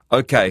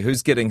Okay,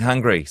 who's getting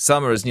hungry?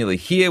 Summer is nearly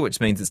here, which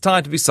means it's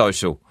time to be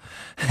social.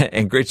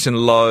 And Gretchen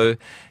Lowe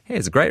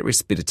has a great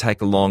recipe to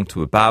take along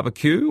to a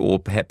barbecue or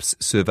perhaps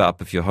serve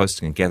up if you're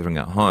hosting a gathering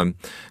at home.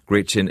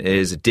 Gretchen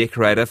is a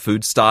decorator,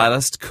 food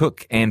stylist,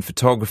 cook and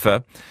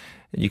photographer.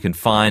 You can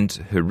find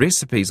her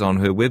recipes on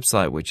her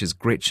website, which is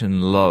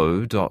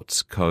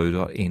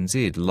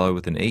gretchenlowe.co.nz, Lowe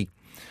with an E.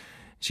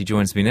 She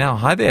joins me now.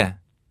 Hi there.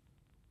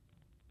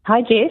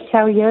 Hi, Jess.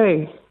 How are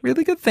you?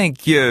 Really good,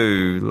 thank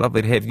you.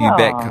 Lovely to have you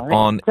back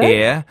on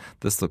air.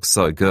 This looks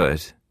so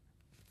good.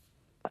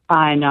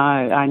 I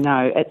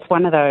know. It's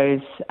one of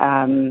those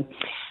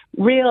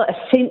real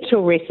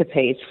essential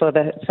recipes for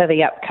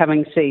the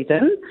upcoming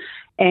season.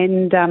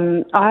 And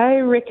I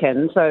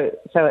reckon, so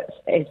it's,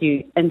 as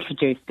you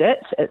introduced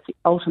it, it's the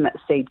ultimate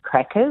seed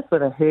crackers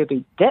with a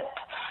herby dip.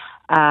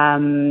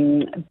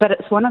 But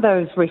it's one of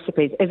those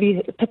recipes,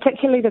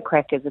 particularly the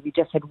crackers, if you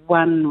just had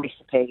one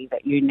recipe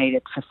that you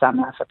needed for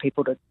summer for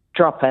people to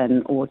drop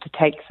in or to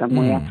take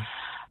somewhere,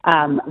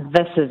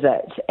 this is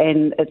it.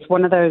 And it's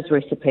one of those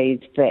recipes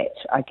that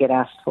I get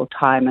asked for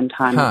time and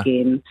time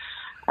again.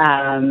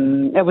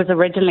 It was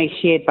originally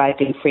shared by a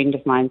dear friend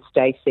of mine,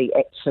 Stacey,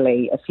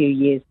 actually, a few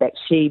years back.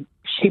 She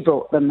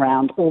brought them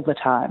round all the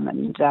time,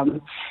 and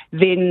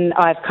then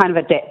I've kind of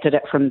adapted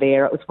it from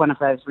there. It was one of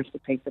those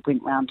recipes that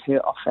went round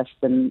her office,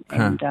 and so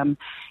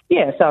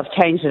I've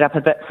changed it up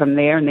a bit from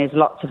there, and there's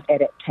lots of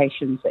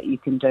adaptations that you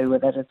can do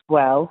with it as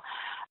well.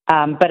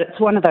 But it's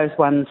one of those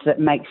ones that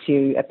makes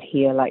you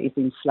appear like you've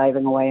been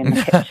slaving away in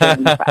the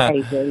kitchen for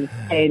ages,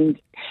 and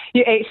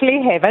you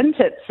actually haven't.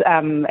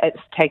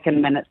 It's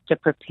taken minutes to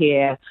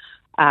prepare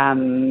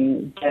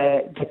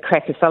the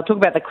crackers. So I'll talk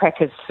about the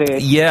crackers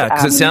first. Yeah,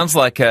 because it sounds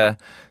like a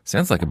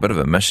bit of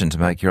a mission to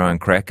make your own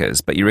crackers,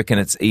 but you reckon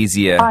it's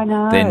easier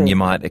than you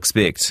might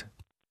expect.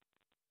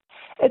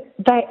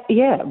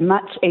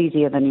 Much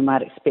easier than you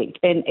might expect,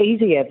 and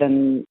easier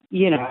than,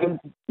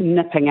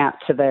 nipping out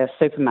to the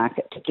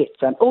supermarket to get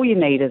some. All you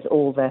need is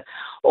all the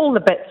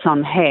bits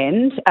on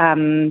hand.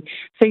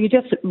 So you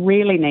just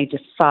really need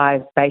just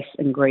 5 base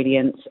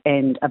ingredients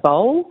and a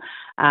bowl.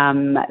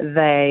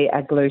 They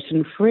are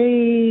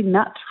gluten-free,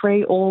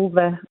 nut-free, all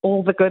the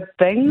good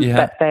things,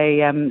 but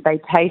they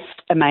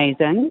taste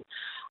amazing.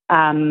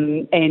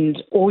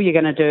 And all you're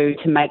going to do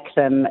to make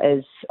them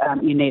is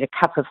you need a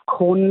cup of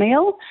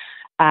cornmeal.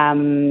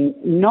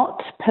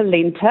 Not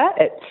polenta.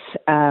 It's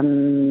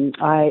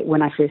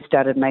when I first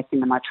started making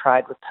them, I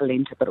tried with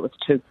polenta, but it was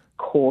too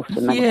coarse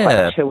and they were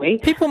quite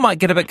chewy. People might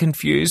get a bit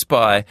confused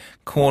by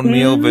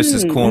cornmeal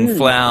versus corn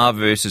flour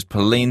versus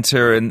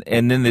polenta,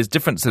 and then there's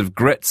different sort of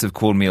grits of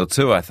cornmeal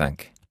too, I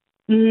think.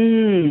 So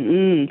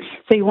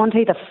you want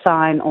either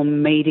fine or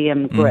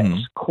medium grit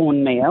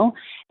cornmeal,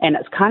 and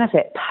it's kind of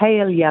that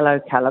pale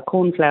yellow colour.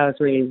 Corn flour is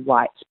really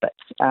white, but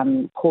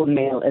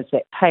cornmeal is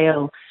that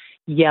pale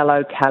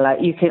yellow colour.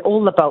 You can,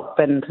 all the bulk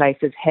bin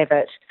places have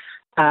it.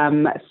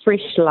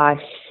 Fresh Life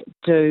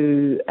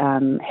do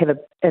have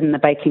in the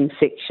baking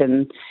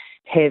section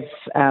have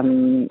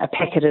a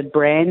packeted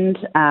brand.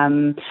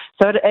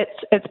 So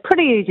it's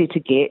pretty easy to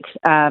get.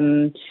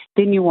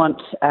 Then you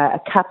want a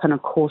cup and a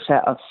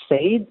quarter of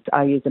seeds.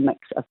 I use a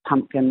mix of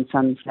pumpkin,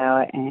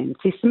 sunflower and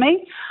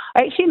sesame.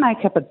 I actually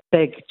make up a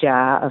big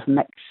jar of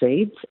mixed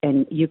seeds,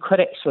 and you could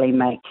actually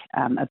make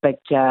a big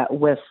jar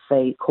with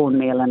the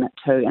cornmeal in it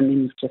too, and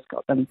then you've just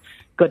got them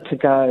good to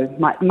go.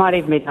 Might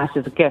even be nice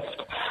as a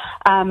gift.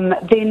 So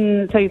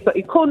you've got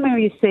your cornmeal,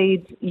 your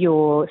seeds,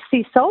 your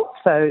sea salt,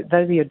 so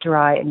those are your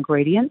dry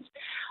ingredients.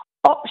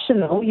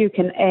 Optional, you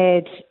can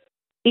add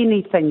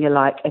anything you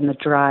like in the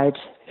dried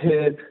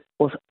herb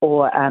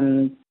or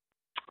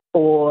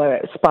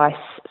spice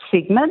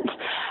segment.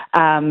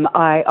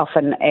 I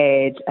often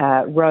add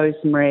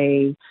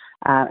rosemary,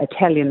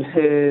 Italian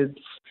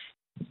herbs,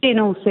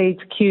 fennel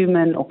seeds,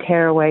 cumin or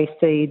caraway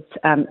seeds.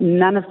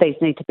 None of these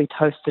need to be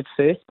toasted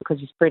first because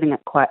you're spreading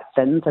it quite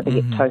thin, so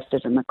they get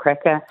toasted in the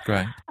cracker.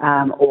 Great.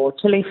 Or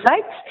chili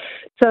flakes.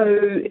 So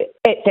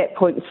at that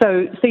point,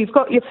 so you've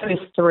got your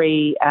first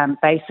 3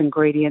 base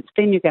ingredients.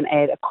 Then you're going to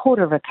add a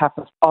quarter of a cup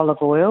of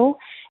olive oil,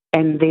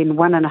 and then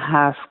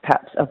 1.5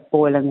 cups of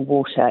boiling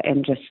water,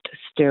 and just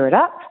stir it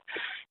up.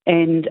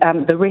 And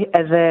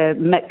the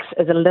mix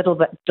is a little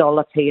bit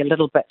dollopy, a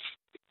little bit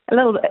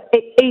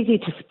easy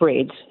to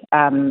spread,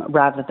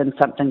 rather than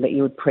something that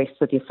you would press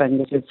with your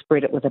fingers. You'd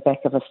spread it with the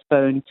back of a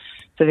spoon.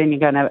 So then you're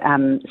going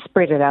to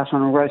spread it out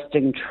on a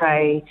roasting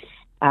tray,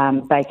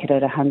 bake it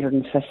at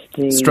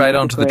 150. Straight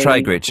onto the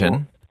tray,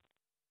 Gretchen.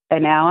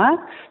 An hour.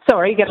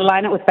 Sorry, you've got to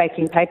line it with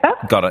baking paper.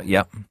 Got it,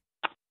 yep.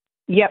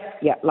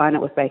 Yep, line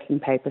it with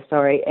baking paper,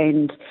 sorry.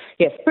 And,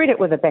 spread it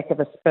with the back of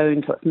a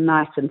spoon so it's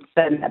nice and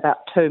thin, about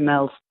 2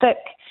 mils thick.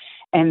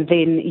 And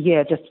then,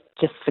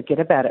 just forget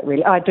about it,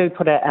 really. I do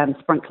put a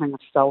sprinkling of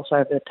salt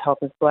over the top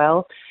as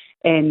well,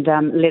 and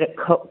let it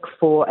cook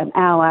for an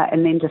hour,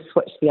 and then just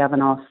switch the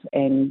oven off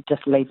and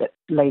just leave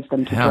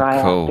them to dry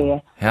out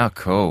there. How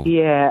cool.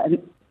 Yeah,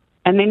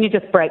 and then you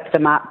just break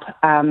them up.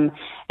 And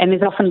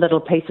there's often little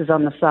pieces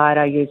on the side.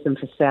 I use them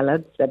for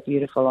salads. They're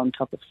beautiful on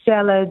top of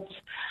salads.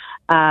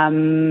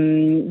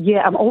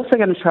 I'm also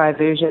going to try a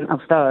version of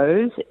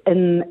those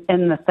in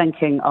the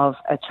thinking of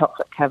a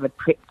chocolate-covered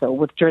pretzel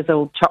with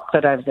drizzled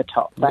chocolate over the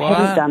top. So I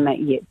haven't done that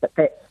yet, but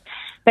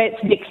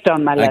that's next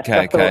on my list.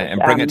 Okay, and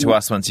bring it to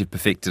us once you've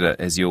perfected it,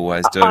 as you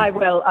always do. I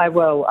will.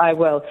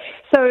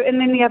 So, and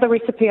then the other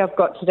recipe I've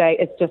got today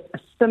is just a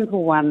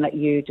simple one that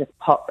you just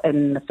pop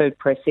in the food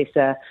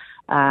processor.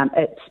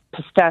 It's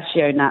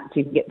pistachio nuts.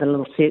 You can get the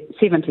little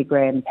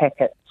 70-gram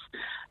packets,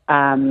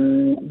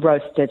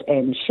 roasted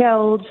and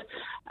shelled.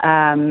 So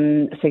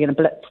you're going to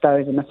blitz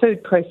those in the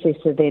food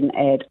processor, then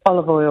add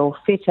olive oil,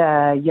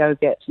 feta,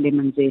 yogurt,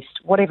 lemon zest,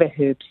 whatever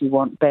herbs you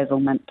want, basil,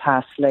 mint,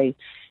 parsley,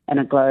 and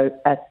a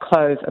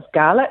clove of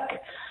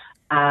garlic,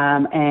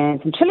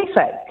 and some chili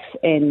flakes.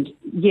 And,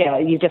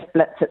 you just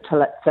blitz it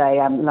till it's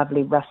a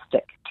lovely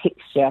rustic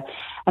texture.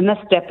 And this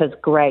dip is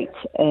great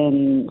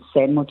in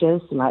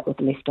sandwiches, like with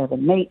leftover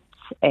meats,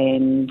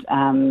 and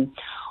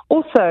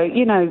also,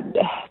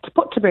 to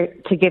put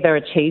together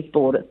a cheese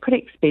board, it's pretty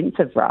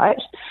expensive, right?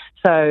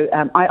 So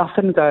I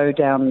often go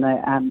down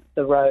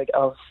the road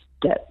of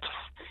dips.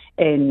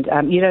 And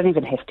you don't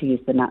even have to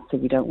use the nuts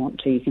if you don't want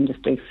to. You can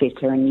just do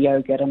feta and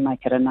yogurt and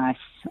make it a nice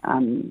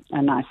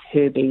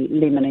herby,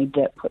 lemony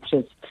dip, which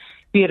is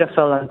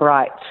beautiful and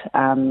bright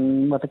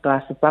with a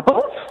glass of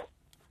bubbles.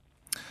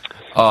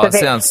 Oh, it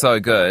sounds so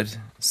good.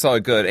 So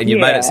good. And you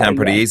made it sound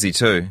pretty easy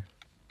too.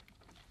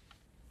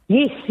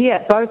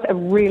 Yes, both are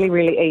really,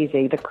 really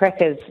easy. The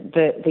crackers,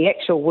 the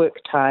actual work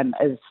time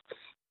is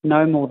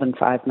no more than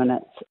 5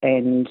 minutes.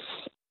 And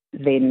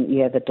then,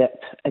 the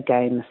dip,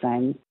 again, the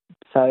same.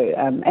 So,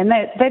 and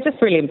they're just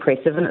really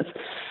impressive, and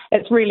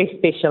it's really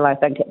special, I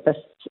think, at this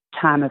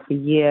time of the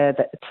year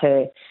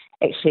to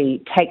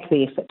actually take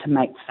the effort to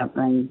make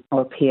something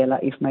or appear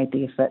like you've made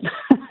the effort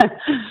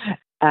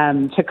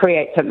to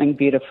create something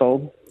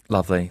beautiful.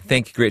 Lovely.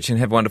 Thank you, Gretchen.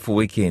 Have a wonderful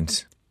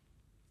weekend.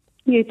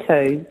 You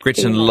too.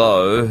 Gretchen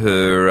Lowe,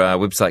 her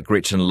website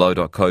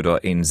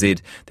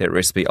gretchenlowe.co.nz. That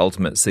recipe,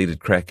 ultimate seeded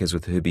crackers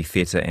with herby,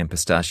 feta and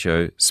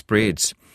pistachio spreads.